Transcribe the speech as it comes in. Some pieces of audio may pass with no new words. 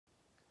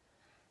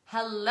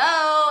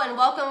Hello and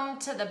welcome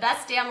to the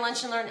best damn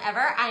lunch and learn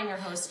ever. I'm your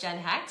host, Jen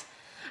Hecht.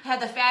 I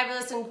have the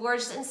fabulous and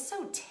gorgeous and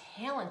so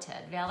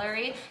talented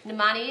Valerie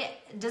Nemani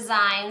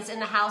Designs in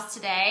the house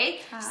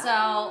today. Hi.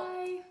 So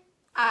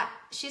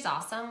she's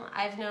awesome.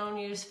 I've known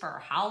you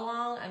for how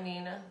long? I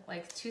mean,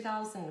 like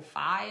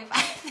 2005,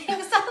 I think,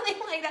 something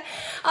like that.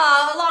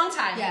 A long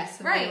time.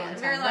 Yes, a very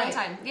long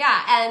time.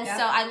 Yeah, and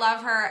so I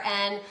love her,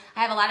 and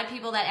I have a lot of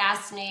people that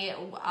ask me,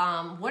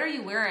 what are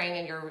you wearing?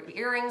 And your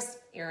earrings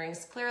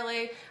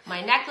clearly,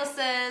 my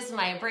necklaces,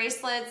 my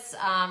bracelets.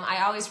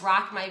 I always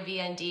rock my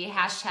VND,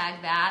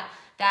 hashtag that.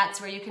 That's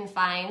where you can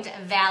find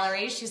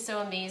Valerie. She's so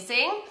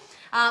amazing.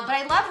 But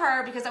I love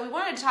her because we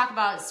wanted to talk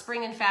about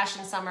spring and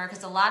fashion summer,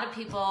 because a lot of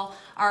people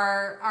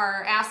are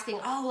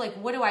asking, oh, like,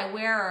 what do I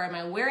wear? Or am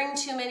I wearing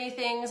too many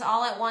things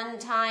all at one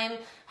time?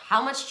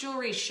 How much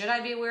jewelry should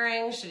I be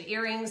wearing? Should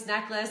earrings,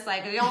 necklace,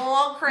 like, you're a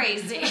little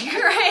crazy,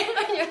 right?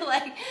 When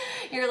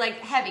you're like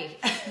heavy,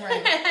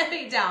 right?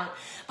 Heavy down.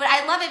 But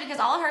I love it because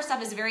all of her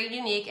stuff is very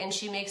unique, and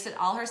she makes it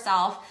all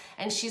herself,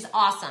 and she's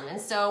awesome.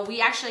 And so we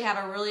actually have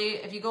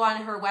if you go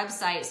on her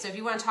website, so if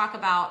you want to talk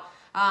about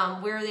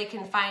where they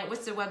can find,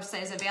 what's the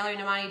website? Is it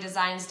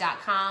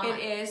ValerieNemaniDesigns.com? It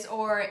is,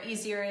 or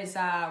easier is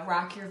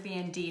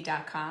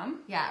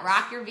rockyourvnd.com. Yeah,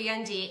 Rock Your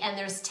VND, and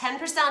there's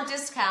 10%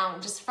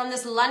 discount just from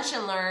this lunch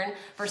and learn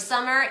for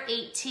summer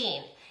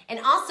 18.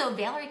 And also,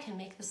 Valerie can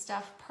make the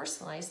stuff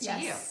personalized to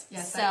you.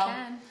 Yes, I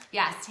can.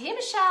 Yes. Hey,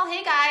 Michelle.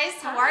 Hey, guys.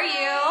 How are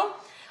you?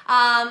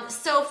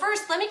 So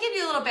first, let me give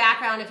you a little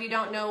background if you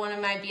don't know one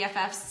of my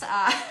BFFs.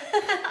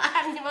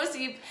 I mean, most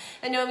of you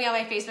that know me on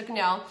my Facebook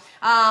know.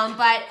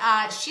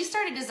 But she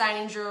started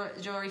designing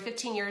jewelry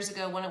 15 years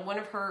ago when one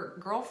of her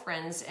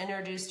girlfriends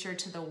introduced her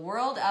to the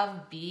world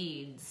of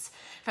beads.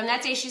 From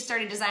that day, she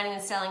started designing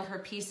and selling her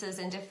pieces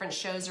in different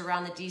shows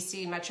around the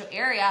DC metro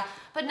area.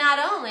 But not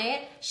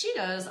only, she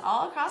goes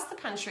all across the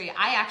country.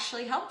 I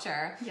actually helped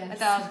her at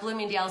the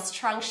Bloomingdale's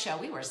Trunk Show.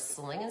 We were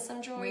slinging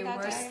some jewelry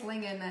that day. We were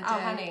slinging that day. Oh,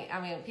 honey, I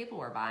mean, people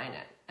were buying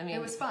it. I mean,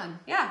 it was fun.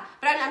 Yeah,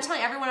 but I'm telling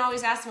you, everyone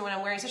always asks me when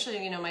I'm wearing,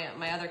 especially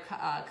my other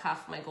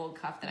cuff, my gold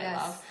cuff that I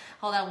love.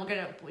 Hold on,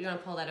 we want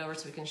to pull that over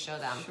so we can show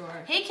them.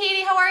 Sure. Hey,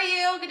 Katie, how are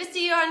you? Good to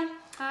see you on.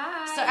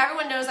 Hi. So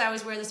everyone knows I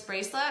always wear this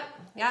bracelet.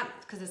 Yeah,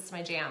 because it's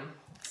my jam.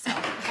 So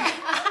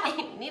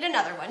I need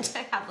another one to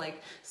have,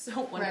 like,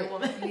 so Wonder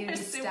Woman. You need to be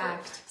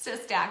stacked. So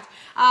stacked.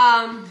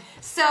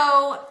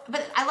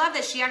 But I love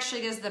that she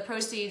actually gives the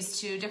proceeds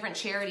to different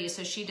charities.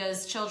 So she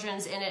does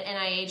Children's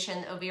NIH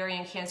and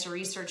Ovarian Cancer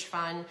Research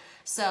Fund.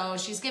 So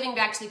she's giving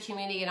back to the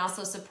community and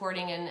also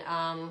supporting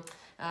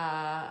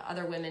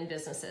other women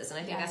businesses. And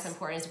I think that's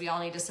important, is we all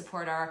need to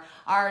support our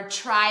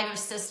tribe of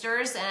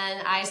sisters.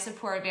 And I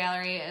support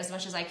Valerie as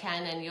much as I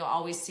can, and you'll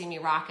always see me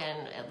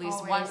rocking at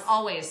least one,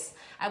 always.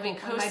 I mean,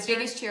 one of my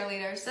biggest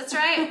cheerleaders. That's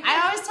right.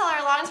 I always tell her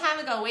a long time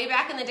ago, way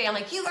back in the day, I'm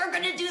like, you are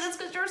going to do this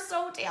because you're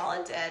so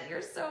talented.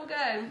 You're so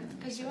good.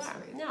 Because you are.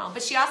 Sweet. No,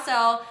 but she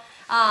also,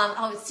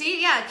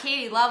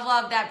 Katie,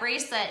 love that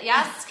bracelet.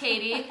 Yes,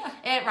 Katie,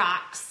 it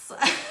rocks.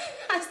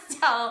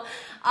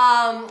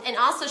 And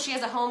also she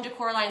has a home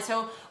decor line.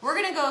 So we're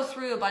going to go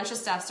through a bunch of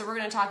stuff. So we're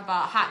going to talk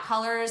about hot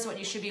colors, what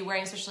you should be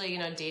wearing, especially,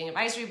 dating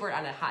advisory board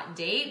on a hot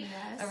date,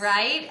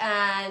 right?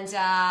 And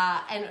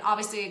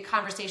obviously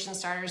conversation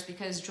starters,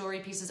 because jewelry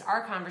pieces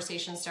are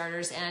conversation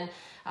starters, and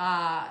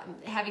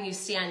having you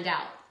stand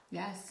out.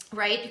 Yes.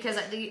 Right?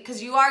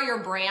 Because you are your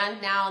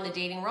brand now in the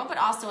dating world, but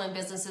also in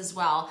business as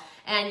well.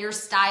 And your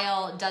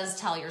style does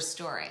tell your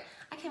story.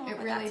 I came up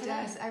with that today.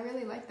 Does. I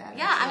really like that.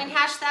 Yeah, actually. I mean,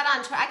 hash that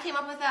on. I came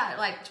up with that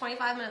like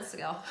 25 minutes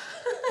ago.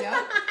 Yeah.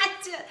 I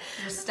did.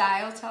 Your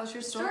style tells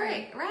your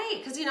story.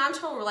 Right. Because, I'm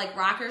told like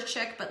rocker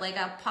chick, but like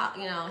a pop,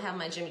 have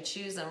my Jimmy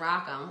Choos and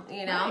rock them,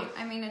 Right.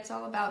 I mean, it's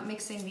all about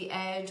mixing the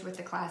edge with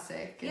the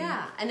classic.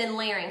 And then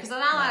layering, because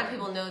not a lot of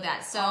people know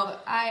that. So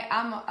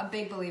I'm a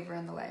big believer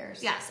in the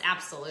layers. Yes,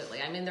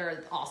 absolutely. I mean,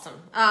 they're awesome.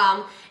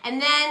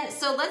 And then,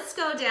 so let's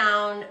go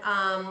down.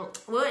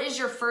 What is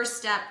your first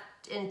step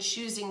in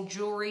choosing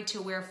jewelry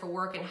to wear for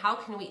work, and how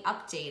can we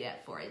update it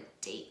for a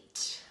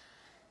date?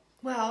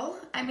 Well,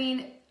 I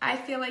mean, I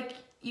feel like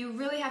you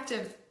really have to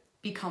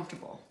be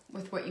comfortable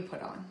with what you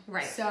put on.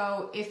 Right.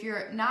 So if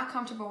you're not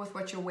comfortable with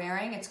what you're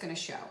wearing, it's going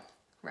to show.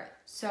 Right.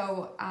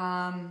 So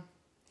I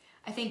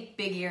think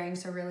big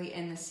earrings are really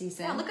in the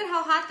season. Yeah, look at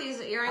how hot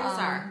these earrings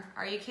are.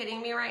 Are you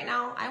kidding me right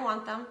now? I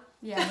want them.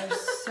 Yeah, they're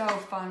so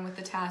fun with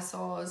the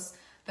tassels.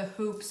 The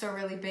hoops are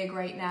really big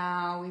right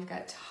now. We've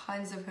got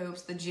tons of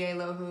hoops, the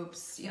JLo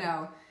hoops,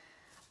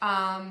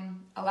 a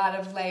lot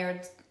of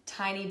layered,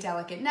 tiny,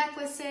 delicate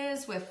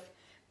necklaces with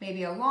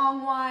maybe a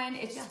long one.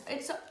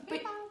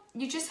 But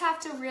you just have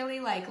to really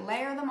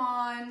layer them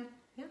on,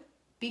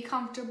 be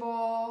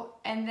comfortable,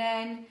 and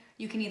then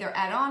you can either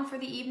add on for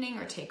the evening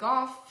or take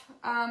off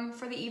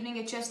for the evening.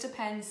 It just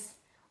depends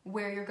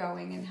where you're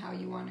going and how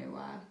you want to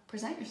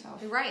present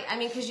yourself. Right. I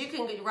mean, because you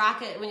can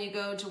rock it when you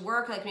go to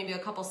work, like maybe a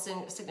couple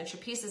signature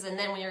pieces, and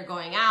then when you're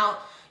going out,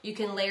 you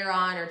can layer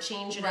on or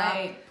change it up.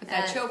 Right. Put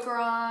that choker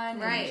on.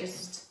 Right. And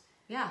just,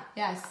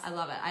 yes. I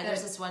love it.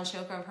 There's this one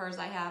choker of hers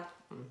I have.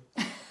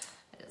 It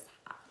is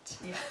hot.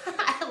 Yeah.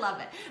 I love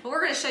it. But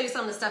we're going to show you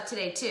some of the stuff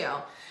today too.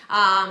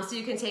 So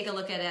you can take a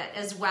look at it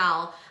as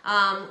well.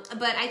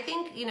 But I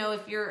think,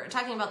 if you're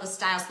talking about the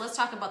styles, let's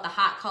talk about the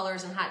hot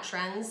colors and hot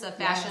trends, the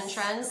fashion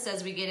trends,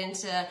 as we get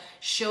into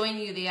showing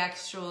you the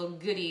actual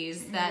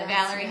goodies that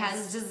Valerie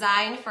has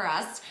designed for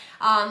us.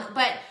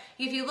 But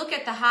if you look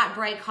at the hot,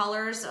 bright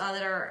colors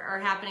that are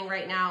happening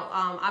right now,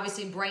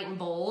 obviously bright and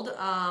bold,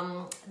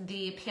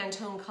 the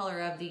Pantone color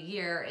of the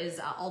year is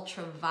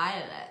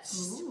ultraviolet.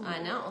 Ooh.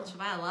 I know,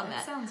 ultraviolet. I love that.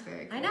 That sounds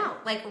very cool. I know,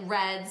 like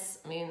reds.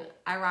 I mean,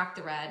 I rock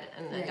the red,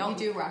 and you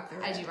do rock the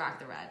red. I do rock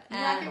the red. You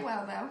rock it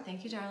well, though.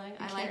 Thank you, darling. You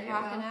I like carry it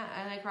rocking well. it.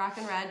 I like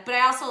rocking red, but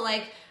I also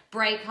like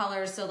bright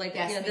colors. So like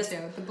Yes, this, me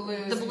too. The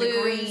blues, the the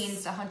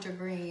greens, the hunter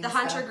greens, the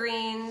hunter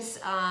greens.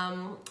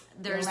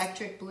 There's the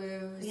electric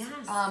blues. Yes.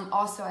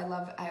 Also,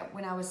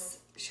 when I was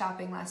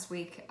shopping last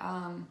week,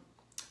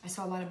 I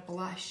saw a lot of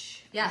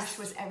blush. Yes. Blush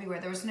was everywhere.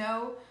 There was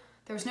no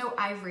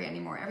ivory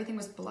anymore. Everything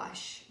was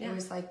blush. Yeah. It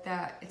was like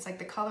it's like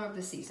the color of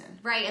the season.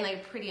 right, and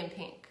like pretty and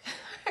pink.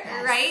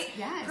 Yes, Right?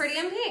 yes. Pretty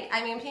and pink.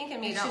 I mean, pink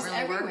and me It's don't just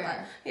really work, but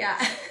everywhere.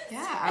 yeah.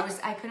 Yeah,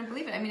 I couldn't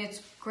believe it. I mean,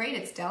 it's great.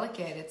 It's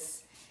delicate.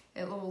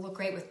 It will look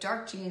great with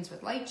dark jeans,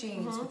 with light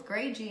jeans, with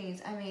gray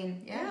jeans. I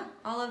mean, Yeah,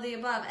 all of the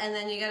above. And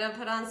then you gotta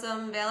put on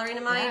some Valerie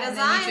Namani and then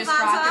designs you just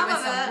on rock top it with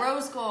of some it.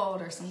 rose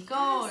gold or some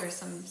gold or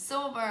some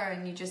silver,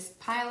 and you just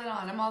pile it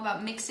on. I'm all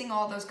about mixing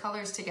all those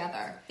colors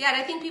together. Yeah, and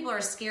I think people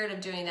are scared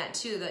of doing that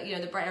too. The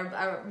the bright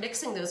are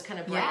mixing those kind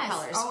of bright Yes,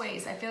 colors.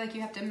 always. I feel like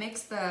you have to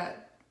mix the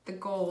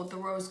gold, the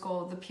rose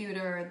gold, the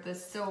pewter, the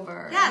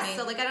silver. Yes, I mean,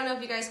 so like I don't know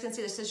if you guys can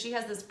see this. So she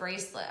has this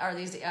bracelet or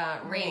these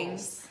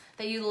rings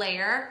that you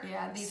layer.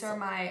 yeah, these are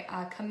my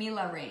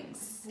Camila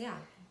rings. Yeah.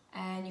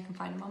 And you can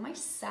find them on my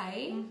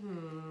site.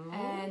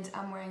 And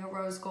I'm wearing a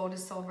rose gold, a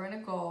silver, and a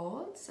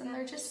gold. And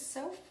they're just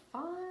so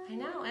fun. I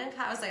know. And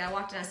I was like, I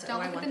walked in and I said, Don't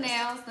I look at want the this.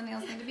 nails. The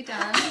nails need to be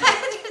done.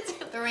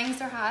 The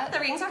rings are hot. The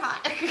rings are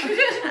hot.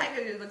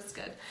 It looks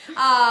good.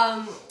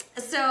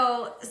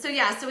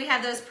 So we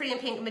have those pretty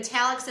and pink.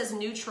 Metallic says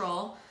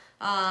neutral,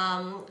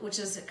 which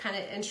is kind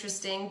of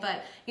interesting.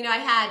 But I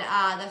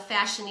had the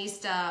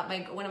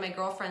fashionista, one of my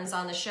girlfriends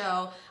on the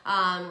show,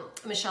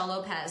 Michelle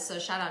Lopez. So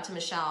shout out to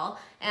Michelle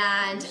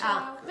and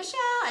Michelle,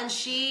 and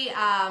she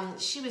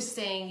was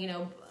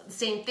saying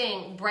same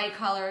thing, bright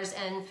colors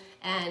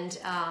and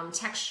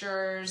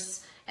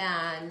textures.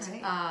 And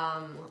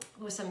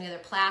what was some of the other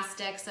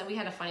plastics? And we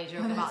had a funny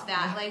joke about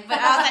that. But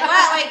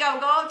I was like, well, I'll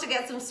go up to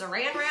get some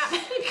saran wrap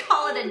and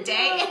call it a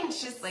day. And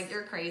she's like,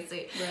 you're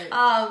crazy. Right.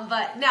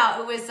 But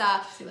no, it was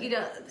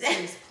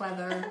These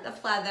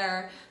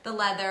pleather. the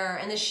leather,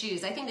 and the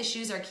shoes. I think the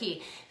shoes are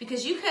key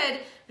because you could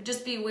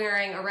just be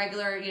wearing a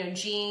regular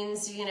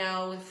jeans,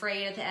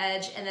 frayed at the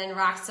edge, and then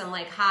rock some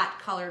like hot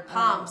colored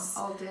pumps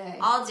all day.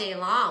 all day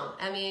long.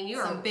 I mean,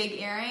 you're Some big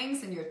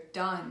earrings and you're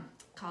done.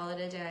 call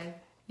it a day.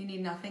 You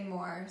need nothing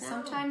more. No.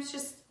 Sometimes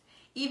just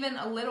even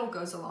a little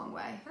goes a long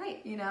way. Right.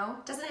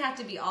 It Doesn't have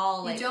to be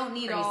all like you don't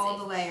need crazy. all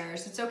the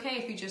layers. It's okay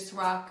if you just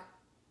rock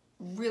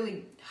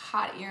really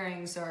hot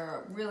earrings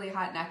or a really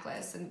hot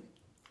necklace and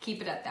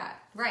keep it at that.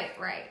 Right.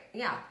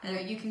 Yeah.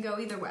 You can go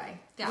either way.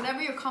 Yeah.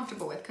 Whatever you're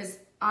comfortable with, because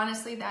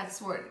honestly,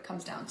 that's what it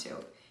comes down to.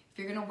 If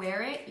you're gonna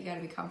wear it, you got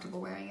to be comfortable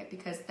wearing it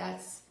because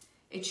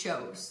it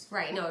shows.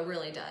 Right. No, it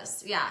really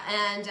does. Yeah.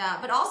 And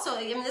but also,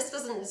 I mean, it's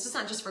just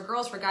not just for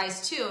girls, for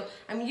guys too.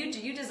 I mean,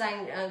 you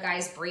design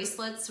guys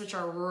bracelets, which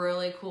are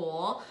really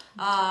cool.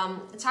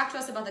 Talk to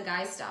us about the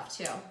guy stuff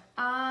too.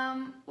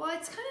 Well,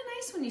 it's kind of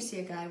nice when you see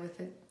a guy with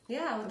it.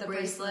 Yeah, with the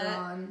bracelet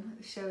on,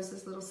 shows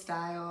his little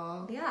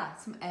style. Yeah.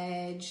 Some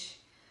edge.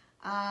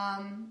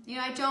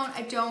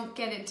 I don't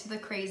get into the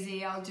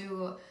crazy. I'll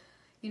do,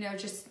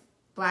 just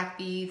black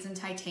beads and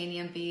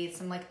titanium beads,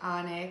 some like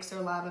onyx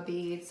or lava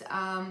beads.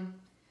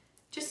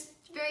 Just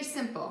very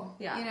simple.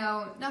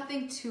 Yeah.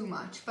 Nothing too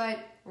much, but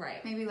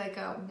Right. maybe like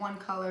a one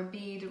color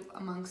bead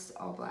amongst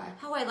all black.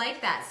 Oh, I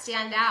like that.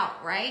 Stand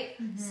out, right?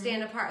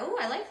 Stand apart. Oh,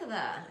 I like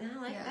that. Yeah,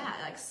 I like Yeah. that.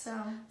 Like So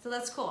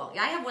that's cool.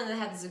 Yeah, I have one that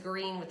has the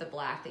green with the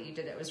black that you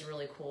did. It was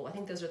really cool. I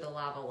think those are the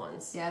lava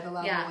ones. yeah, the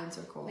lava ones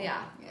are cool.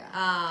 Yeah.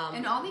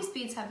 And all these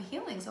beads have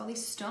healings. All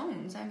these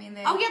stones. I mean,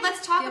 they. Oh yeah,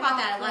 let's talk give about off,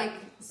 that. Like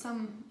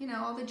some,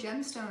 all the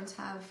gemstones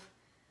have.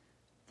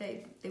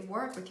 They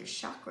work with your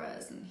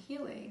chakras and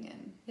healing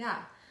and. Yeah.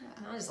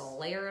 I'll just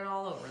layer it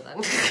all over then.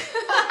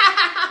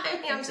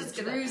 I'm just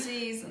the gonna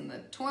drusies and the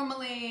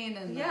tourmaline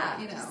and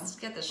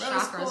just get the rose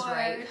chakras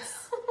right.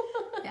 quartz.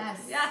 Yes.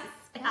 Yes.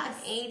 Yes.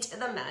 A to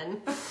the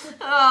men.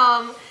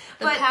 The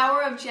but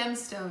power of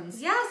gemstones.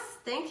 yes,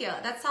 thank you.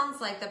 That sounds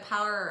like the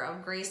power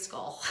of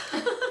Grayskull.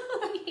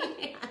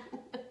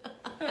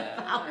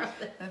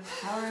 The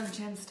power of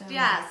gemstones.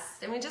 Yes,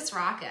 I mean, just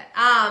rock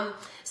it.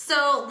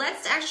 So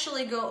let's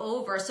actually go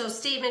over. So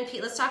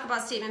let's talk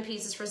about statement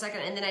pieces for a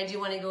second, and then I do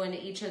want to go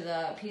into each of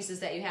the pieces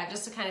that you have,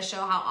 just to kind of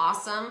show how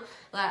awesome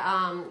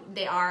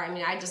they are. I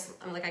mean, I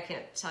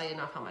can't tell you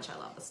enough how much I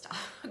love this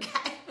stuff.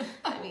 Okay,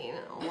 I mean,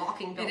 a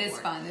walking billboard. It is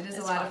fun. It is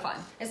a lot of fun.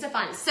 It's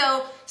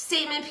So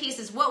statement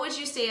pieces. What would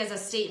you say as a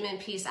statement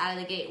piece out of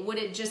the gate? Would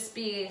it just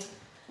be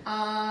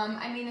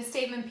I mean, a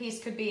statement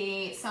piece could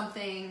be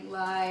something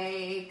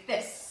like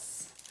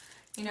this.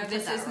 You know,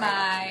 this is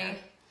my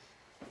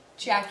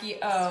Jackie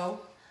O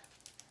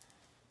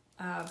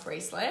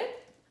bracelet.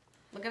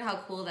 Look at how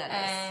cool that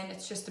is. And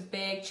it's just a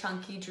big,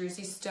 chunky,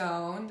 druzy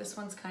stone. This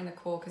one's kind of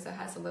cool because it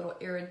has a little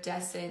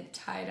iridescent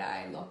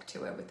tie-dye look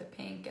to it with the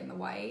pink and the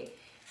white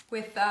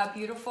with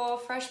beautiful,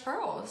 fresh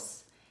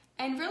pearls.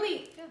 And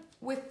really,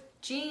 with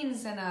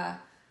jeans and a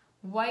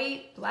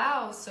white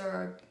blouse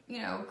or,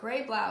 you know,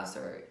 gray blouse,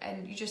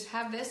 and you just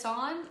have this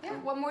on,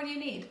 what more do you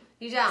need?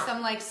 You don't.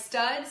 Some, like,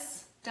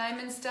 studs,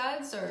 diamond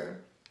studs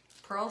or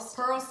pearl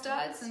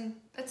studs, and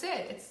that's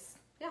it.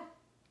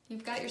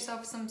 You've got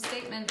yourself some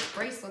statement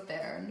bracelet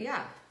there. And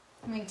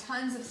I mean,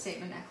 tons of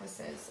statement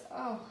necklaces.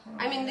 Oh,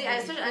 I mean,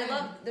 I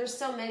love. There's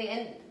so many,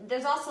 and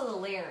there's also the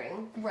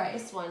layering. Right.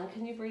 This one.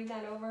 Can you bring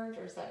that over,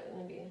 or is that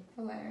going to be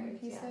the layering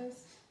pieces? Yeah.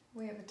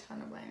 We have a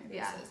ton of layering pieces,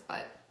 Yeah.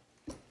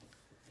 but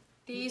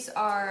these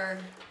are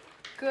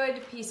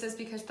good pieces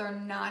because they're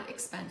not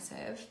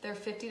expensive. They're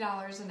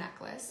 $50 a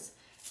necklace,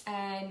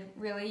 and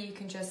really, you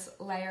can just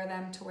layer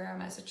them to wear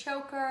them as a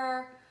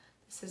choker.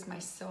 This is my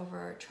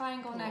silver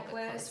triangle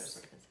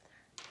necklace.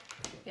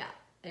 Yeah,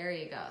 there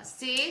you go.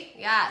 See?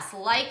 Yes,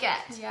 like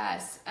it.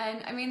 Yes,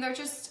 and I mean,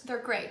 they're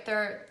great.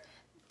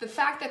 The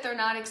fact that they're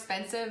not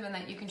expensive and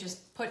that you can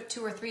just put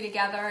 2 or 3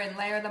 together and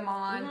layer them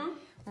on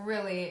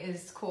really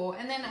is cool.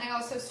 And then I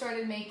also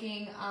started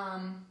making, where are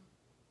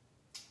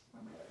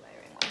my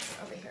layering ones?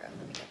 Over here,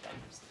 let me get them.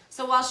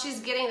 So while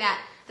she's getting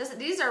that,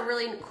 these are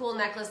really cool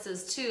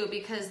necklaces too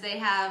because they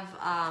have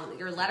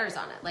your letters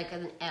on it, like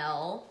an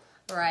L.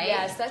 Right?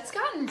 Yes, that's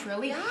gotten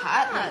really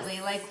hot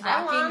lately. Like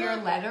rocking your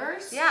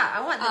letters. Yeah,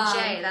 I want the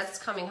J. That's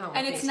coming home.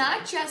 And it's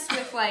not just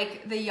with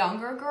like the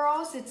younger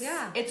girls.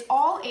 It's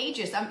all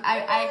ages. Hi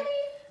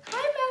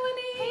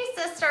Melanie. Hey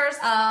sisters.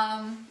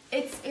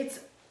 It's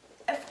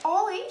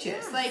all ages.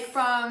 Yes. Like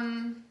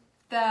from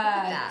the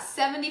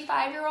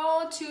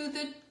 75-year-old to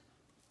the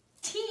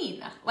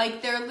teen.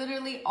 Like they're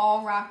literally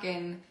all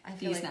rocking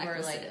these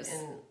necklaces. We're like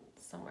in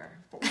somewhere.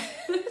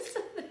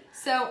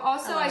 So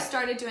also I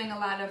started doing a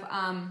lot of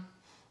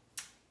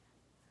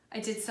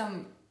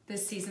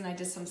this season I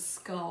did some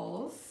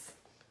skulls.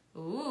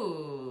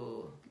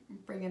 Ooh.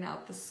 Bringing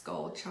out the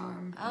skull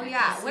charm. Oh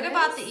necklaces. What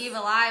about the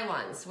evil eye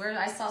ones? Where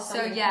I saw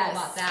something cool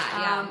about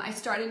that. I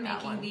started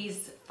making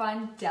these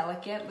fun,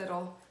 delicate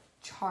little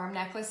charm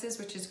necklaces,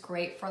 which is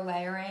great for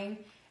layering.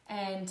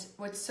 And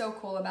what's so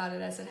cool about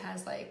it is it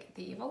has like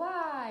the evil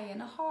eye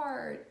and a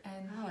heart.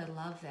 And I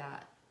love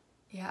that.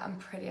 Yeah, I'm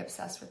pretty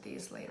obsessed with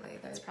these lately.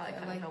 That's probably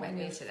they're like my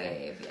new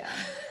today. fave. Yeah,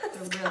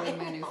 they're really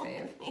my new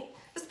fave.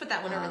 Just put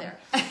that one over there.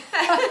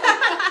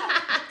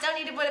 Don't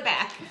need to put it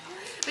back.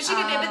 But she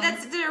can. But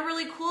they're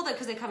really cool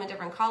because they come in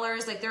different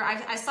colors. Like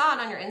I saw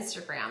it on your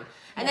Instagram.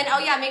 And then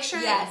make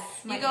sure that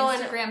you go.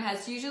 Instagram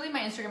my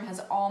Instagram has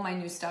all my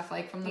new stuff.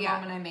 Like from the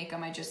moment I make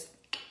them, I just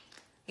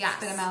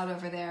spit them out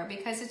over there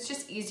because it's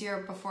just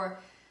easier before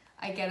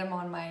I get them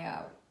on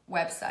my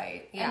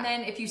website. And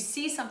then if you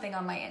see something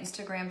on my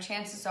Instagram,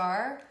 chances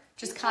are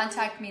just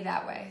contact me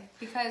that way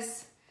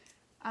because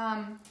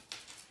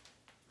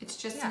it's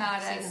just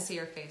not so as... you can see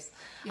your face.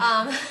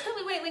 Yeah.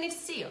 We need to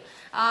see you.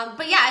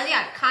 But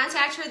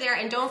contact her there.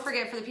 And don't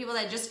forget, for the people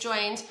that just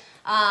joined,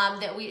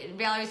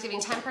 Valerie's giving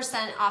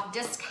 10% off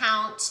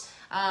discount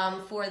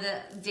for the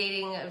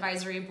dating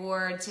advisory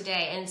board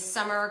today. And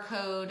summer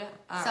code...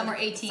 Summer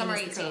 18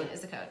 is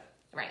the code.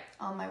 Right.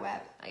 On my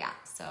web. Yeah.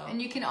 So.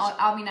 And you can,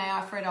 I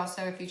offer it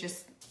also if you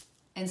just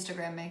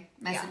Instagram me,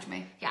 message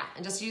me. Yeah.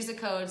 And just use the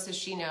code so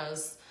she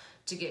knows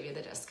to give you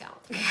the discount.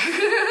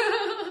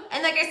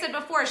 And like I said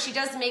before, she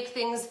does make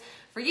things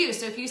for you.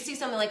 So if you see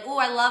something like, oh,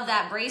 I love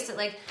that bracelet,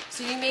 like,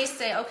 so you may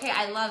say, okay,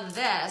 I love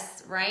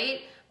this,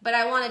 right? But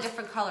I want a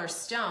different color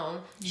stone.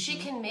 Mm-hmm. She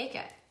can make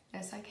it.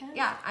 Yes, I can.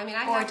 Yeah, I mean,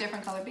 or a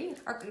different color bead.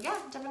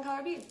 Different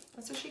color bead.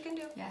 That's what she can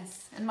do.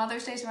 Yes, and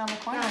Mother's Day's around the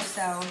corner,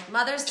 so.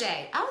 Mother's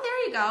Day. Oh,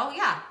 there you go.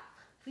 Yeah.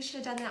 We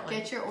should have done that one.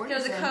 Get your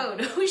orders in.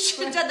 Code. We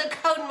should have done the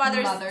code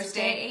Mother's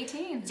Day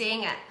 18.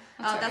 Dang it.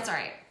 That's all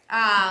right.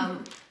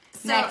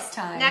 So next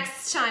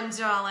time,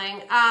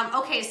 darling.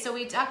 Okay, so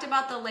we talked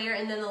about the layer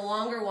and then the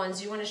longer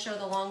ones. You want to show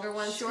the longer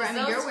ones? Sure, I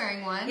mean, you're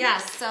wearing one.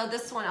 Yes, so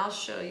this one I'll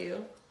show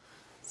you.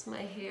 It's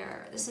my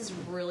hair. This is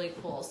really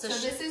cool. So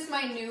this is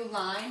my new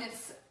line.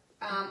 It's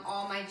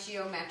all my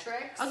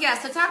geometrics. Oh, yeah,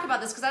 so talk about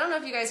this because I don't know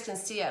if you guys can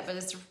see it, but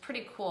it's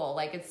pretty cool.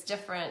 Like, it's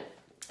different.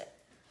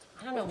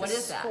 I don't know, what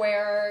is that?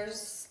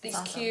 Squares, these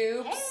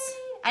cubes. Hey,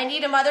 I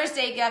need a Mother's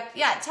Day gift.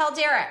 Yeah, tell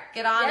Derek.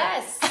 Get on it.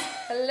 Yes.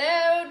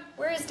 Hello.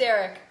 Where is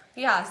Derek?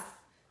 Yes.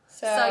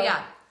 So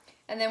yeah.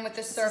 And then with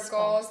the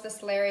circles,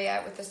 this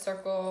lariat with the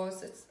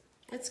circles,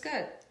 it's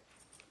good.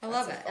 I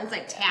love it. And it's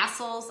like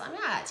tassels. I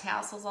got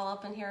tassels all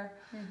up in here.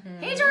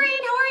 Mm-hmm. Hey, Doreen,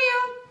 how are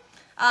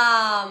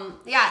you?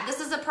 Yeah, this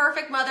is a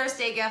perfect Mother's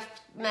Day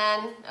gift,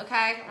 men.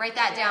 Okay, write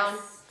that down,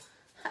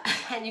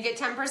 and you get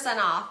 10%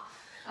 off.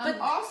 But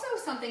also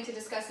something to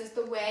discuss is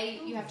the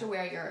way you have to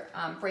wear your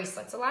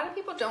bracelets. A lot of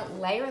people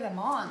don't layer them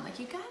on. Like,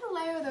 you gotta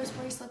layer those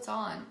bracelets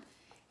on.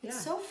 It's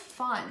so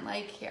fun.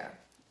 Like, here,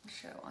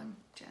 show on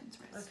Jen's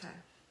wrist. Okay.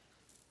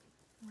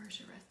 Where's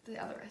your wrist? The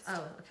other wrist.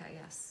 Oh, okay,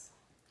 yes.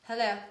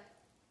 Hello.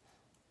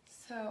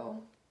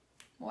 So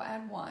we'll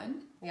add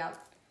one. Yep.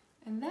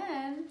 And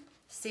then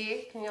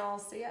See? Can you all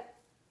see it?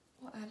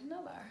 we'll add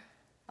another.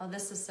 Oh,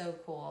 this is so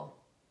cool.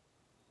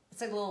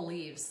 It's like little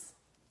leaves.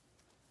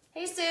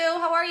 Hey, Sue,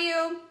 how are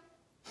you?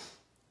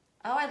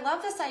 Oh, I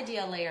love this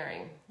idea of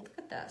layering. Look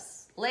at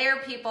this. Layer,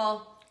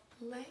 people.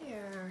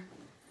 Layer.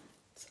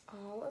 It's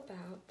all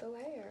about the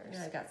layers.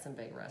 Yeah, I got some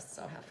big wrists,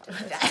 so I'll have fun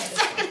with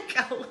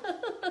that. Go.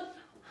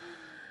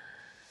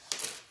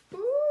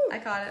 Ooh. I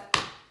caught it.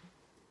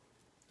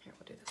 Here,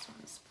 we'll do this one.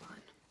 It's fun.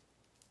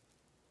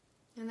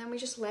 And then we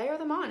just layer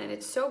them on, and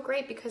it's so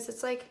great because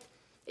it's like,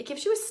 it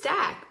gives you a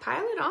stack.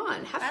 Pile it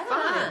on. Have Pile fun.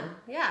 it on.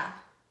 Yeah.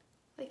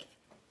 Like,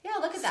 Yeah,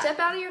 look at that. step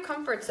out of your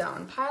comfort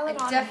zone. Pile it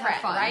Like on. different, and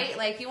have fun. right?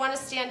 Like you want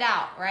to stand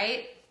out,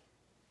 right?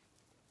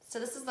 So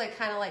this is like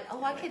kind of like,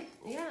 oh, I could,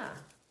 yeah.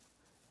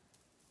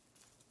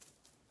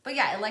 But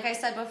yeah, like I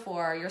said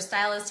before, your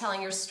style is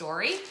telling your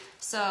story,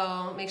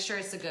 so make sure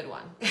it's a good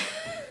one.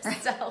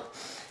 So So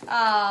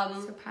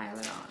pile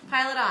it on.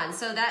 pile it on.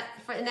 So that,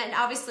 and then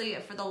obviously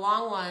for the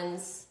long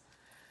ones,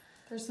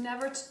 There's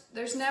never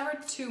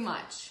too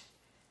much.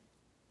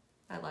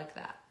 I like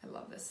that. I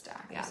love this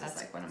stack. Yeah, This that's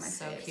is like one of my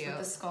so favorites cute. with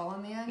the skull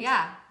on the end.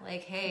 Yeah,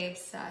 like hey,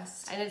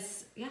 Obsessed. and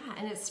it's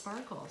and it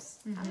sparkles.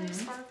 I like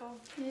sparkle.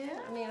 Yeah.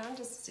 I mean,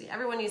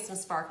 everyone needs some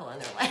sparkle in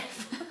their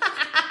life.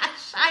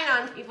 Shine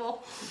on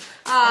people.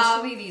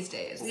 Especially these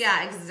days.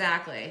 Yeah,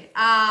 exactly.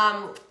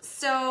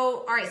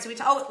 So, all right. So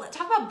let's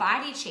talk about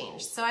body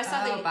change. So I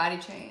saw that. Body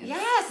chains.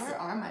 Yes. Where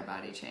are my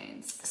body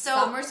chains? So-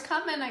 Summer's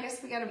coming. I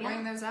guess we got to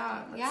bring those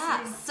out. Let's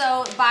Yeah. see.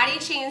 So body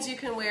chains you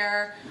can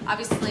wear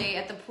obviously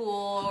at the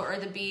pool or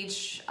the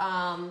beach.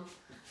 So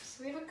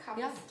we have a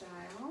couple Yeah.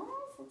 styles.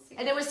 Let's see.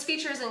 And it was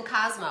features in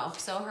Cosmo.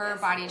 So her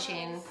body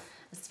chain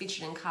is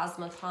featured in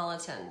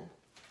Cosmopolitan.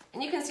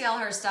 And you can see all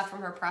her stuff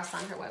from her press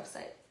on her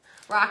website.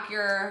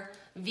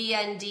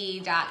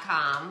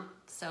 rockyourvnd.com.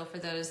 So for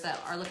those that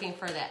are looking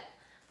for the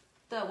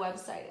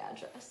website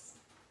address.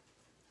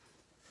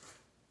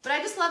 But I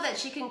just love that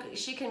she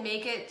can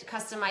make it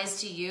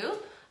customized to you.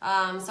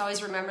 So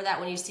always remember that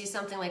when you see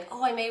something like,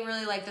 oh, I may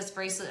really like this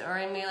bracelet or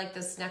I may like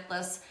this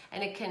necklace,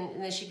 and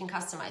then she can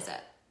customize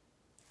it.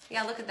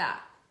 Yeah, look at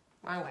that.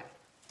 Wrong way.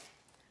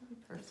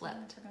 Or flip.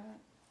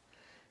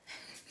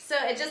 So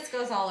it just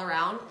goes all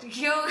around.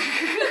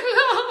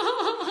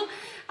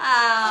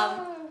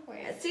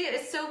 See,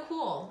 it's so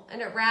cool,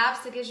 and it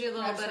wraps. It gives you a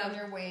little bit on of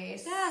your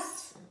waist.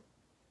 yes.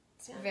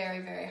 It's very,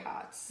 very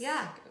hot.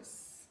 Yeah.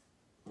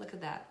 Look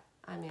at that.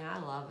 I mean, I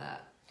love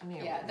that. I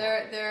mean, Yeah,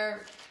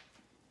 they're.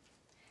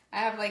 I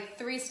have like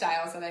 3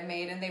 styles that I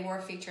made, and they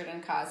were featured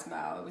in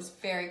Cosmo. It was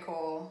very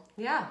cool.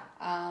 yeah.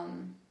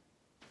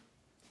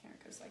 Here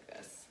it goes like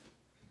this.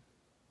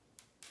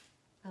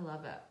 I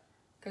love it.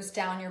 Goes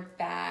down your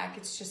back.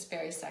 It's just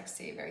very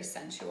sexy, very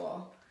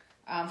sensual.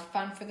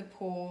 Fun for the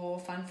pool,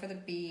 fun for the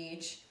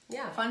beach.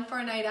 Yeah. Fun for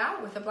a night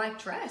out with a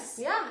black dress.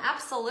 Yeah,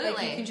 absolutely.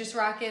 Like you can just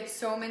rock it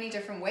so many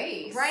different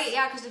ways. Right,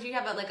 yeah, because if you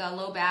have like a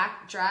low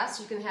back dress,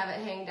 you can have it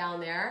hang down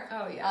there.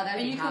 Oh yeah.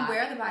 that'd And be you hot. can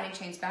wear the body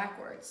chains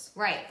backwards.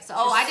 Right. So,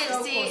 Which I is didn't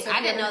so see. cool. So if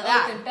I didn't you know have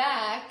that. an open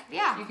back.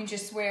 Yeah. You can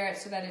just wear it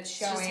so that it's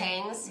showing. Just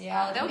hangs.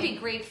 Yeah. Oh, that would be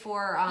great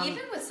for.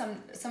 Even with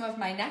some of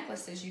my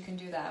necklaces, you can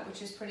do that,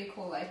 which is pretty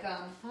cool. Like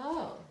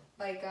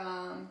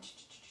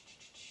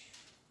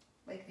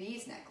like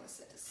these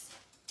necklaces.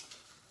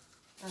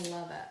 I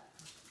love it.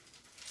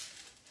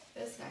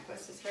 This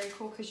necklace is very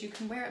cool because you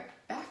can wear it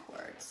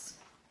backwards.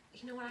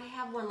 You know what? I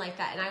have one like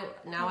that,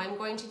 and I'm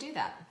going to do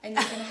that. And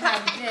you can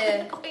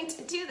have I'm going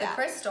to do the that.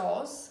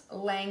 crystals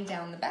laying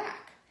down the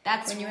back.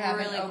 That's when you have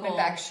really an open cool.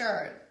 back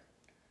shirt.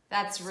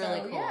 That's really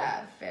So, cool.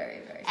 Yeah, very,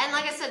 very And cool.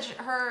 like I said,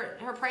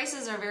 her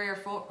prices are very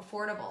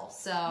affordable.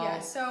 So Yeah,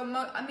 so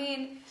I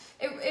mean,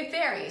 it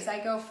varies. I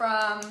go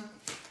from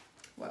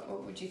what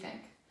would you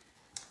think?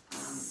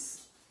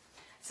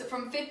 So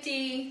from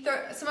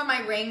some of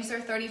my rings are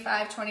 $35,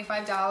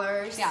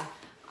 $25. yeah.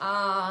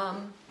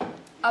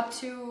 Up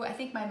to I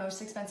think my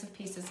most expensive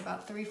piece is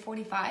about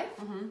 $345.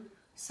 Mm-hmm.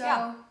 So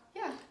Yeah.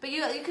 yeah. But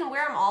you can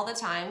wear them all the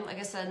time. Like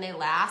I said, and they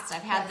last.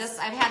 I've had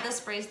this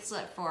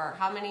bracelet for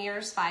how many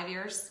years? 5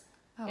 years.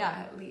 Oh, Yeah,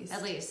 at least.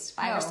 At least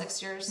 5 or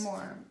 6 years.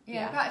 More. Yeah,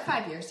 Yeah. about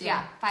 5 years.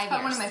 Yeah, 5 It's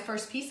probably one years. of my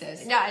first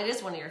pieces. No, it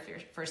is one of your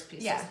first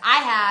pieces. Yeah. I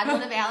had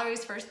one of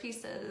Valerie's first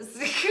pieces,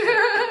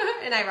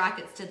 and I rock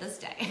it to this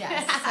day.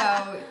 Yes,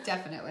 so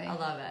definitely. I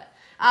love it.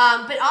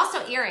 But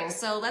also earrings.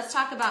 So let's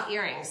talk about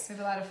earrings. We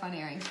have a lot of fun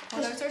earrings.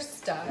 Well, those are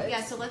studs.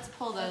 Yeah, so let's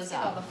pull Let's those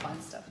get all the up.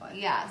 fun stuff on.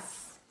 Yes,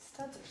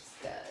 Studs are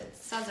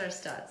studs. studs are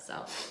studs. So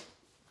All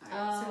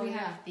right, so Oh, we yeah.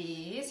 have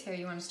these. Here,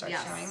 you want to start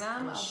Yes, showing them? I'm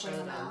gonna I'll show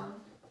bring them.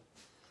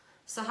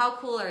 So how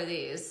cool are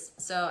these?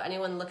 So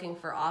anyone looking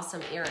for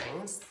awesome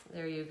earrings,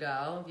 there you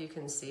go. You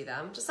can see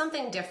them. Just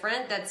something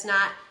different that's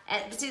not,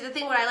 and see the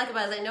thing what I like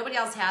about it is that nobody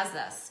else has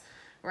this,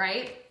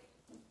 right?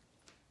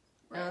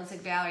 No, it's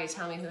like Valerie,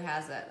 tell me who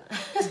has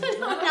it.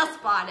 No one else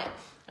bought it.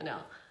 I know.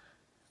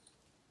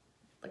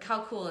 Like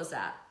how cool is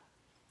that?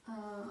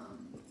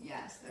 Yeah,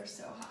 Yes, they're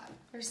so hot.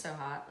 They're so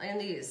hot. And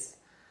these.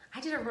 I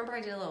did a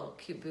little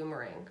cute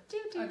boomerang.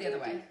 The other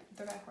way.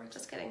 They're backwards.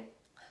 Just kidding.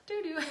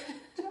 Doo-doo.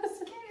 Just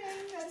kidding.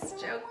 That's Just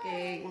so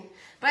joking. funny.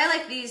 But I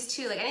like these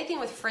too. Like anything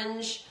with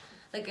fringe.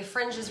 Like if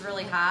fringe is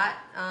really hot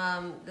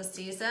this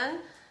season.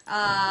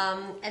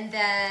 And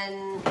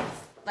then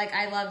like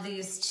I love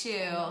these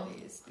too.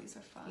 These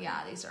are fun.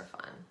 Yeah, these are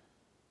fun.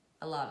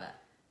 I love it.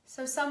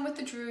 So some with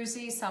the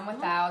druzy, some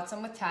without,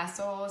 some with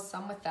tassels,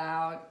 some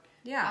without.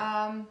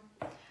 Yeah.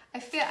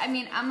 I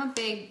mean, I'm a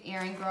big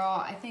earring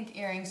girl. I think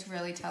earrings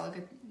really tell a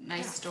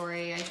nice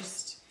story. I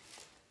just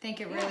think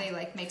it really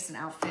like makes an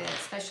outfit,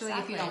 especially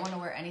if you don't want to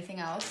wear anything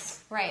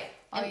else. Right.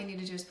 All you need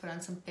to do is put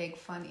on some big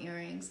fun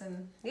earrings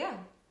and yeah.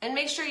 And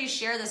make sure you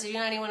share this. If you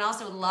know anyone else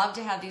that would love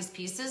to have these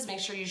pieces, make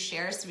sure you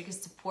share so we can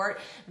support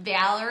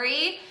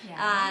Valerie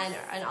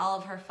and all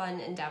of her fun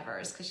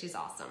endeavors because she's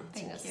awesome.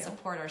 Thank you.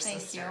 Support our Thank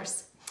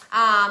sisters.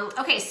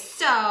 Okay,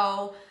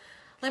 so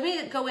let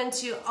me go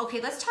into,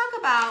 let's talk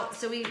about,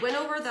 so we went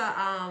over the,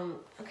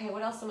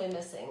 what else am I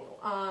missing?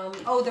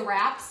 The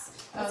wraps.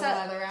 The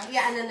leather wraps?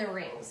 Yeah, and then the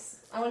rings.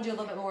 I want to do a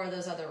little bit more of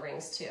those other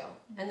rings too.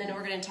 And then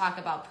we're going to talk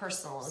about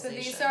personalization. So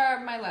these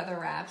are my leather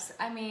wraps.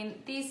 I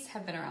mean, these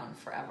have been around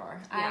forever.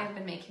 Yeah. I have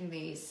been making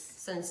these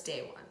since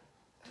day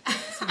one.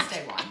 Since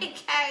day one.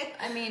 Okay.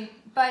 I mean,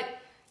 but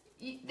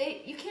you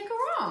can't go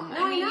wrong.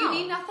 No, you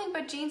need nothing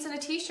but jeans and a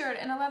t-shirt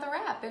and a leather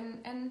wrap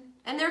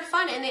and they're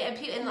fun and they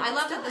appeal. And I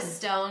love the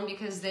stone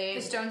because the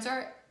stones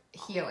are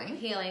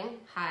healing.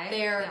 High.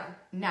 They're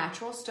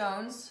natural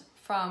stones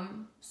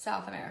from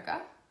South America.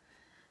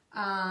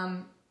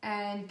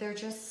 And they're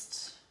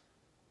just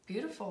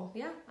beautiful.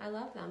 Yeah, I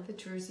love them. The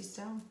druzy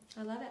stone.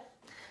 I love it.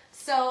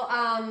 So,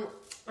 I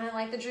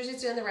like the druzy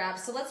stone and the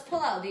wraps. So let's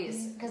pull out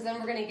these because then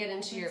we're going to get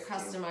into your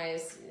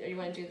customized. You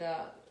want to do the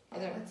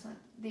other? That's not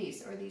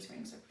these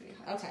rings are pretty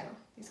hot. Okay. Too.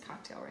 These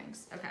cocktail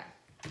rings. Okay.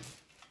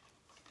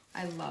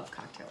 I love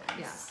cocktail rings.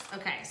 Yes.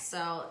 Okay.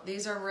 So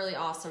these are really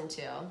awesome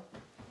too.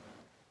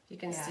 You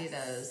can see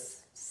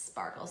those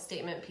sparkle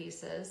statement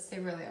pieces. They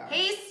really are.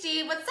 Hey,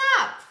 Steve, what's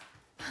up?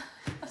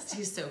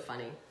 Steve's so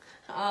funny.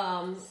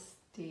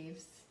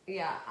 Steve's.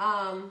 Yeah.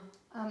 I'm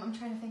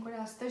trying to think what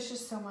else. There's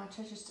just so much.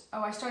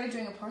 I started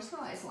doing a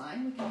personalized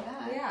line. We can do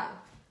that. Yeah.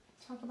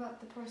 Talk about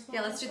the personalized.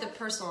 Yeah, let's do the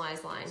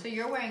personalized line. So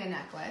you're wearing a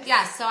necklace.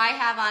 Yeah, so I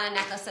have on a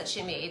necklace that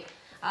she made,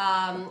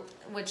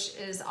 which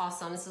is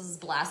awesome. This is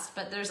blessed,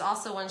 but there's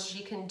also one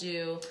she can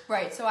do.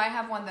 Right, so I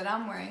have one that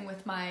I'm wearing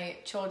with my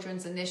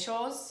children's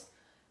initials.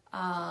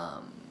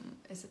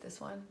 Is it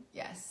this one?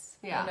 Yes.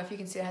 Yeah. I don't know if you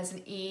can see it has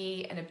an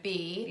E and a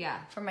B. Yeah.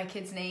 For my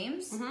kids'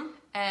 names. Mm-hmm.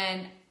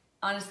 And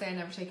honestly, I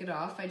never take it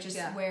off. I just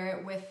wear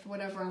it with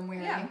whatever I'm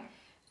wearing. Yeah.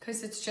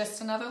 Because it's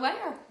just another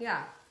layer.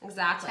 Yeah,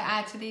 exactly. To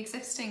add to the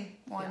existing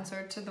ones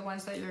or to the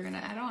ones that you're going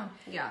to add on.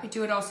 Yeah. I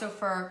do it also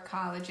for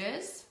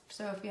colleges.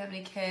 So if you have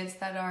any kids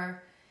that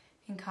are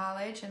in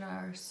college and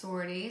are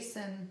sororities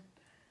and,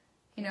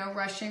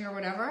 rushing or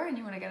whatever, and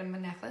you want to get them a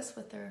necklace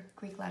with their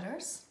Greek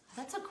letters.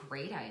 That's a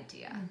great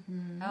idea.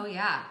 Mm-hmm. Oh,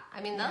 yeah.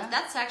 I mean,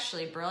 that's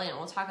actually brilliant.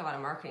 We'll talk about a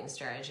marketing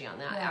strategy on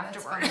that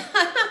afterward.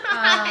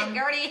 I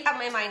already have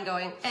my mind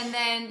going. And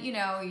then, you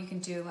can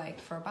do like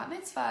for bat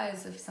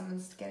mitzvahs, if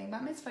someone's getting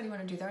bat mitzvah, you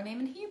want to do their name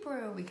in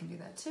Hebrew, we can do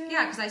that too.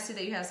 Yeah, because I see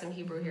that you have some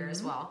Hebrew here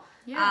as well.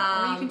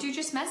 Yeah, or you can do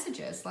just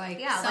messages,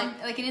 like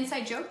like an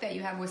inside joke that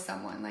you have with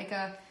someone, like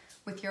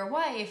with your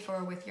wife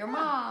or with your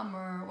mom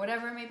or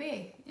whatever it may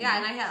be. Yeah,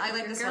 and I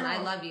like this one, I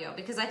love you,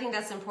 because I think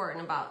that's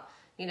important about,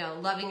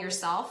 loving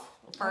yourself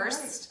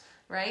first,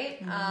 right?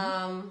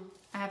 Mm-hmm.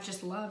 I have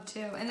just love too.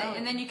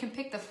 And then you can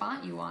pick the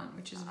font you want,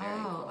 which is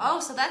very cool. Oh,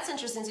 so that's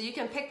interesting. So you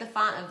can pick the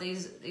font of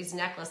these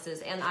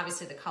necklaces and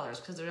obviously the colors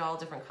because they're all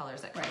different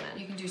colors that come in.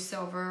 You can do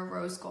silver,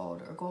 rose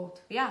gold, or gold.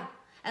 Yeah.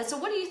 And so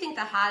what do you think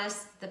the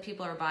hottest that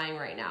people are buying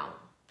right now?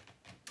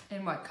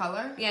 In what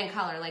color? Yeah, in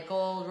color, like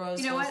gold, rose.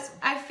 You know what?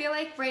 I feel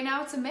like right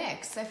now it's a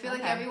mix. I feel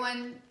like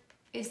everyone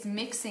is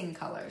mixing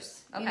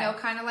colors. Okay.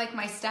 Kind of like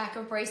my stack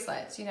of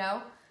bracelets,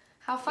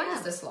 How fun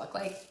does this look?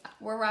 Like,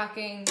 we're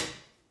rocking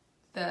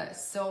the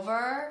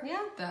silver,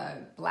 the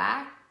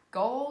black,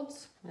 gold,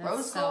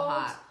 rose gold.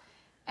 Hot.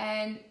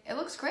 And it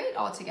looks great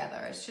all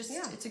together. It's just,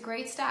 it's a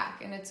great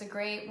stack. And it's a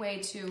great way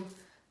to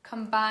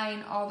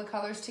combine all the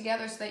colors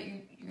together so that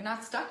you're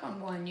not stuck on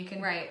one. You can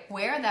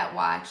wear that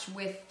watch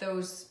with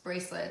those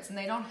bracelets. And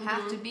they don't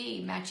have to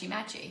be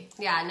matchy-matchy.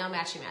 Yeah, no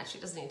matchy-matchy.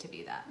 It doesn't need to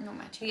be that. No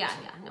matchy-matchy. Yeah,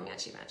 no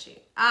matchy-matchy.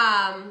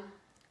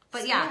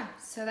 But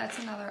so that's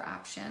another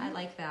option. I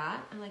like that.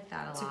 I like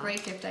that a lot. It's a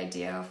great gift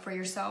idea for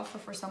yourself or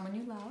for someone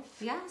you love.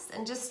 Yes,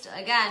 and just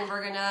again,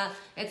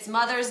 it's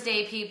Mother's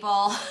Day,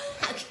 people.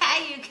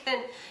 Okay, you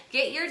can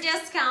get your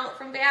discount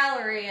from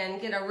Valerie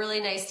and get a really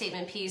nice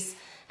statement piece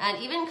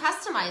and even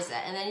customize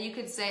it. And then you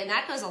could say, and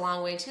that goes a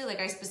long way too. Like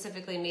I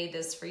specifically made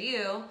this for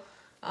you,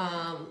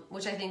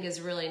 which I think is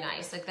really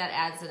nice. Like that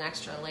adds an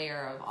extra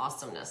layer of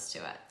awesomeness to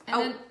it.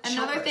 And then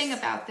another thing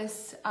about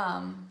this,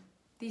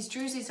 these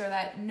druzies are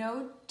that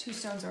no two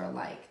stones are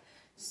alike.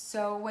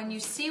 So when you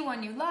see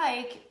one you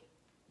like,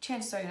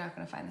 chances are you're not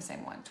going to find the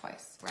same one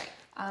twice. Right.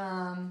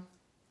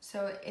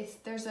 So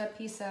there's a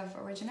piece of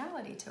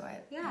originality to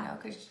it. Yeah. You know,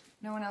 because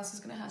no one else is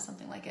going to have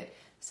something like it.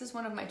 This is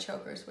one of my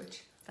chokers,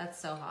 which That's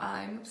so hot.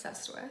 I'm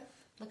obsessed with.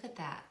 Look at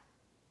that.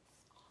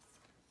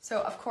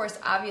 So, of course,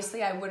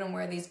 obviously, I wouldn't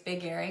wear these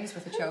big earrings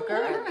with a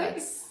choker.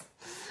 That's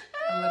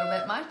a little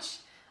bit much.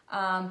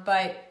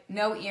 But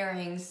no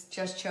earrings,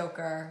 just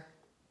choker.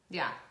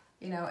 Yeah.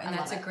 You know, and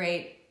that's a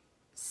great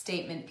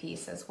statement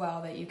piece as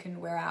well that you can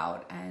wear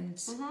out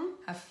and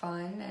have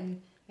fun,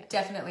 and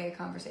definitely a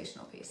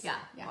conversational piece. Yeah.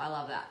 Well, I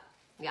love that.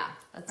 Yeah,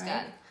 that's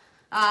Right?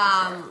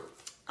 good.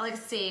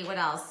 Let's see what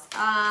else.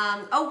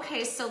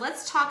 Okay, so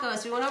let's talk about.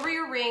 So we went over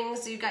your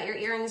rings. You got your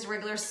earrings,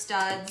 regular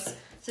studs.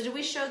 So did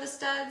we show the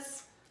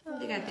studs? I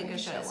think I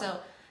showed it. So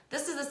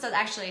this is the stud.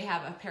 Actually, I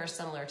have a pair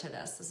similar to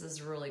this. This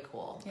is really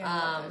cool.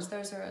 Yeah,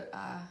 those are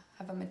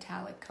have a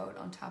metallic coat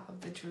on top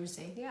of the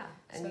druzy. Yeah,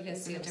 and so you can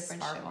see a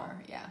different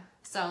shimmer. Yeah.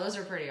 So those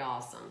are pretty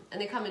awesome,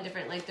 and they come in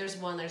different. Like there's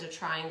a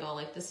triangle.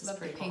 Like this is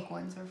pretty the cool. pink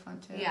ones are fun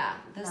too. Yeah,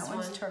 this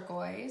one's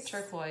turquoise.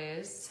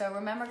 Turquoise. So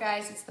remember,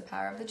 guys, it's the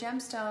power of the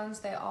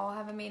gemstones. They all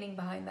have a meaning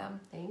behind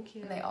them. Thank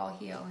you. And they all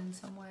heal in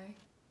some way,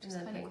 which is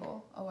kind of pink.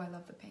 cool. Oh, I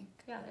love the pink.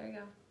 Yeah, there you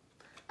go.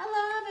 I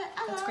love it.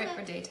 That's great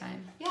for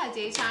daytime. Yeah,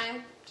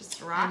 daytime.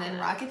 Just rock and then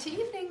rock it to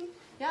evening.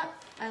 Yeah,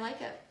 I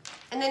like it.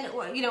 And then,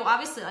 you know,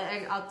 obviously,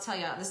 I'll tell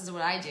you, this is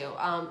what I do.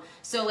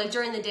 So, like,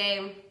 during the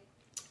day,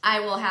 I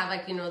will have,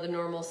 like, you know, the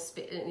normal,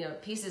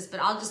 pieces, but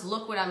I'll just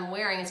look what I'm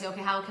wearing and say,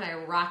 okay, how can I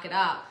rock it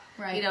up?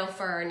 Right. You know,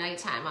 for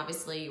nighttime,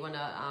 obviously, you want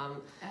to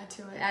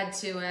add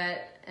to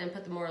it and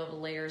put the more little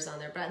layers on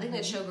there. But I think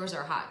the chokers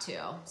are hot, too.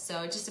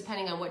 So, just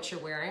depending on what you're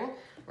wearing,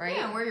 right?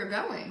 Yeah, where you're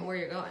going. Where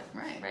you're going.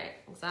 Right. Right,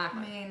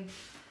 exactly. I mean,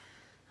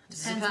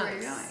 depends where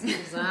you're going.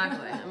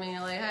 Exactly. I mean,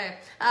 you're like, hey.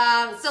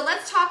 So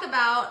let's talk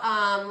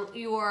about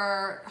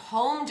your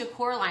home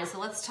decor line. So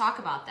let's talk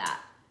about that.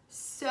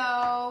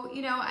 So,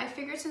 you know, I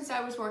figured since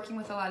I was working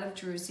with a lot of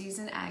druzies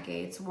and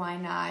agates, why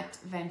not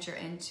venture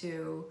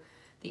into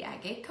the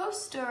agate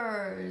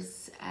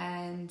coasters?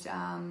 And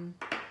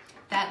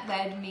that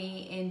led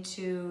me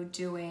into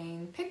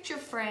doing picture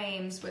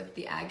frames with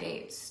the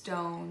agate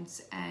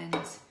stones and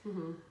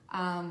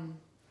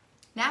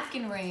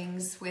napkin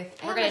rings with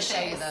We're going to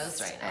show you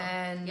those right now.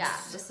 And yeah,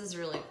 this is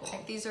really cool.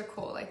 Like, these are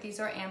cool. Like, these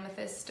are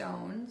amethyst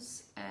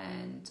stones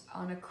and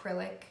on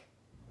acrylic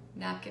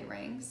napkin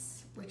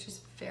rings, which is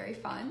very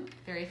fun.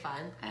 Very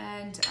fun.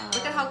 And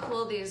look at how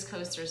cool these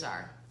coasters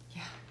are.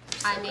 Yeah.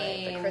 I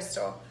mean, the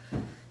crystal.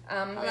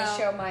 I'm going to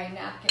show my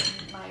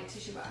napkin, my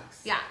tissue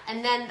box. Yeah,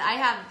 and then I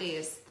have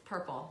these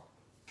purple.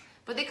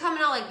 But they come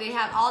in all, like, they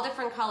have all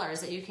different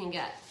colors that you can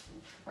get.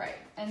 Right.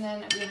 And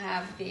then we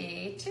have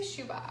the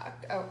tissue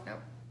box. Oh, no.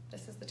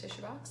 This is the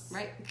tissue box.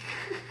 Right.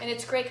 And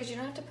it's great because you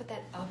don't have to put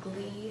that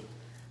ugly,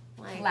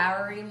 like,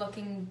 flowery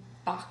looking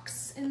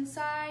box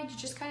inside. You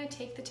just kind of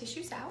take the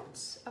tissues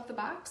out of the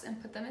box and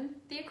put them in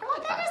the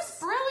acrylic box. That is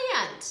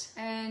brilliant.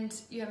 And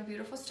you have a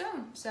beautiful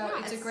stone. So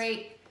yes. it's a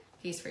great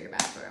piece for your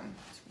bathroom.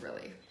 It's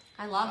really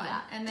I love fun.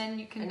 that. And then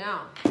you can I know.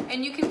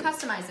 And you can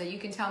customize it. You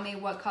can tell me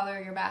what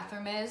color your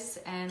bathroom is,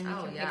 and we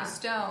can pick a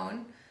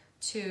stone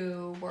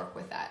to work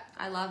with that.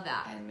 I love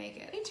that. And make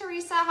it. Hey,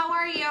 Teresa, how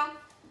are you?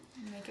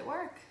 Make it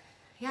work.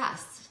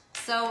 Yes.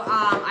 So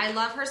I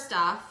love her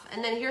stuff.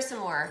 And then here's some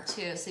more,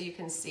 too, so you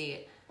can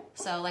see.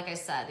 So like I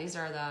said, these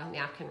are the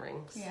napkin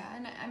rings. Yeah,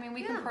 and I mean,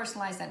 we can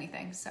personalize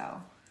anything,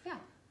 so.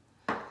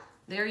 Yeah.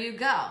 There you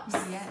go.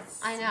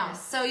 Yes. I know.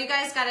 Yes. So you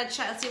guys got to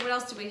check. Let's see, what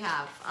else do we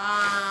have?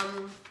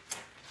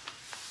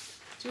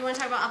 Do we want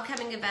to talk about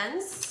upcoming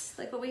events?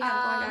 Like what we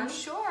have going on?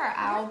 Sure.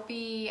 I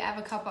have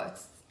a couple.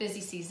 It's busy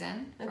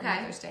season for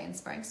Mother's Day in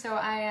spring. So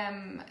I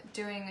am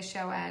doing a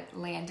show at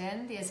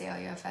Landon, the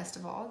Azalea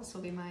Festival. This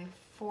will be my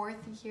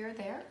 4th year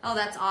there. Oh,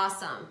 that's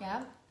awesome.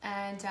 Yeah.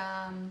 And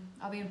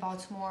I'll be in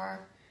Baltimore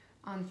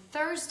on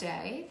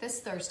Thursday, this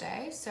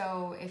Thursday.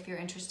 So if you're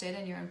interested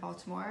and you're in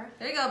Baltimore,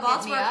 there you go,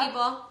 Baltimore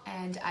people.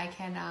 And I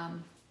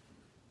can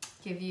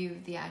give you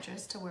the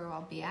address to where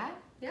I'll be at.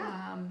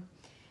 Yeah.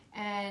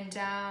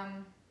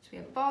 So we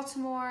have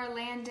Baltimore,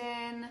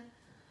 Landon,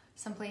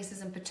 some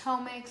places in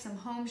Potomac, some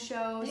home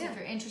shows. Yeah. If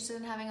you're interested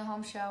in having a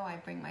home show, I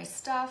bring my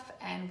stuff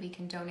and we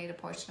can donate a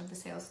portion of the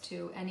sales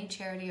to any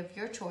charity of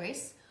your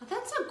choice. Well,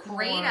 that's a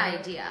great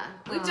idea.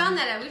 We've done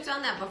that. We've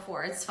done that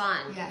before. It's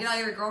fun. Yes. Get all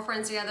your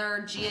girlfriends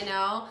together,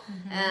 G&O,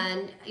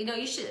 and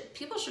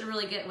people should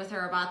really get with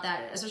her about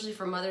that, especially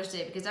for Mother's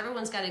Day, because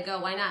everyone's got to go.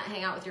 Why not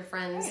hang out with your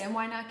friends? Right, and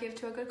why not give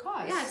to a good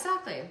cause? Yeah,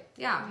 exactly.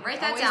 Yeah, write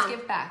that Always down.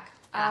 give back.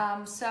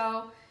 Yeah.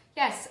 So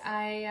yes,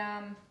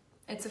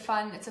 it's a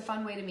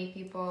fun way to meet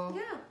people.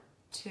 Yeah.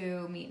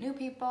 To meet new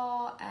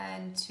people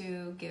and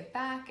to give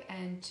back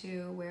and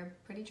to wear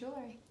pretty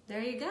jewelry.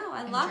 There you go.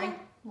 I And love drink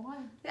it.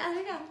 wine. Yeah, there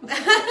you go.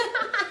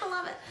 I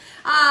love it.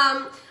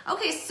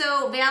 Okay,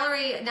 so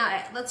Valerie,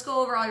 now let's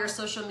go over all your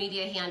social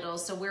media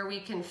handles, so where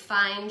we can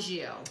find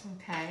you.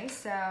 Okay,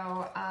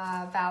 so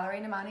Valerie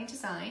Namani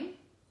Design,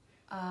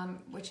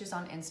 which is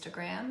on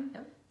Instagram,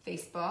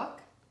 Facebook,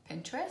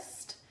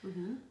 Pinterest.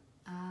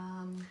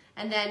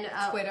 And then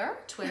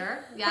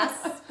Twitter,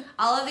 yes,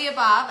 all of the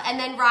above, and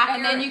then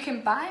then you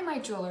can buy my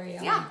jewelry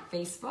on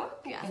Facebook,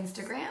 Yes.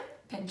 Instagram,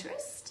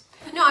 Pinterest.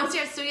 No, I'm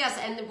serious. So yes,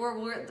 and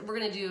we're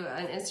gonna do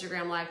an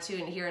Instagram live too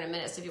in here in a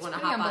minute. So if you want to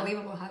hop on,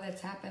 unbelievable how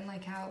that's happened.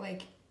 Like how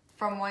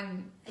from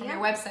your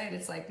website,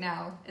 it's like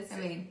now. It's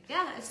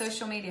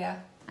social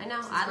media. I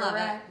know. I love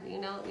it. You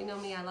know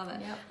me. I love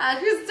it. Yep.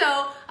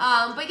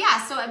 But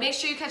yeah. So make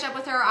sure you catch up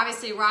with her.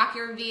 Obviously,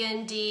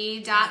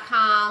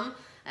 rockyourvnd.com.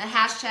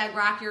 Hashtag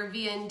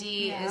rockyourvnd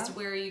is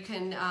where you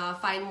can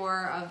find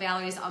more of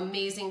Valerie's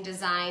amazing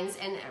designs.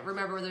 And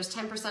remember, there's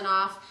 10%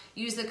 off.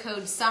 Use the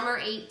code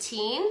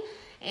SUMMER18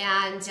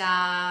 and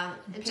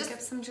pick up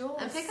some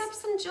jewels. And pick up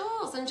some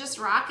jewels and just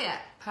rock it.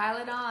 Pile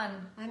it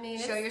on. I mean,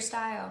 show your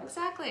style.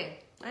 Exactly.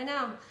 I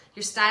know.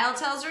 Your style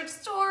tells your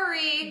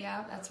story.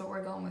 Yeah, that's what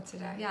we're going with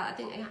today. Yeah, I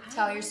think.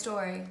 Tell your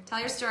story. Tell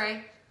your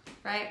story.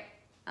 Right?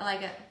 I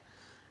like it.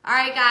 All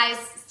right, guys.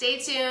 Stay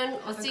tuned.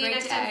 We'll see you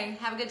next time.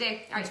 Have a good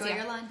day. All right, enjoy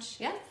your lunch.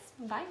 Yes.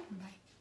 Bye. Bye.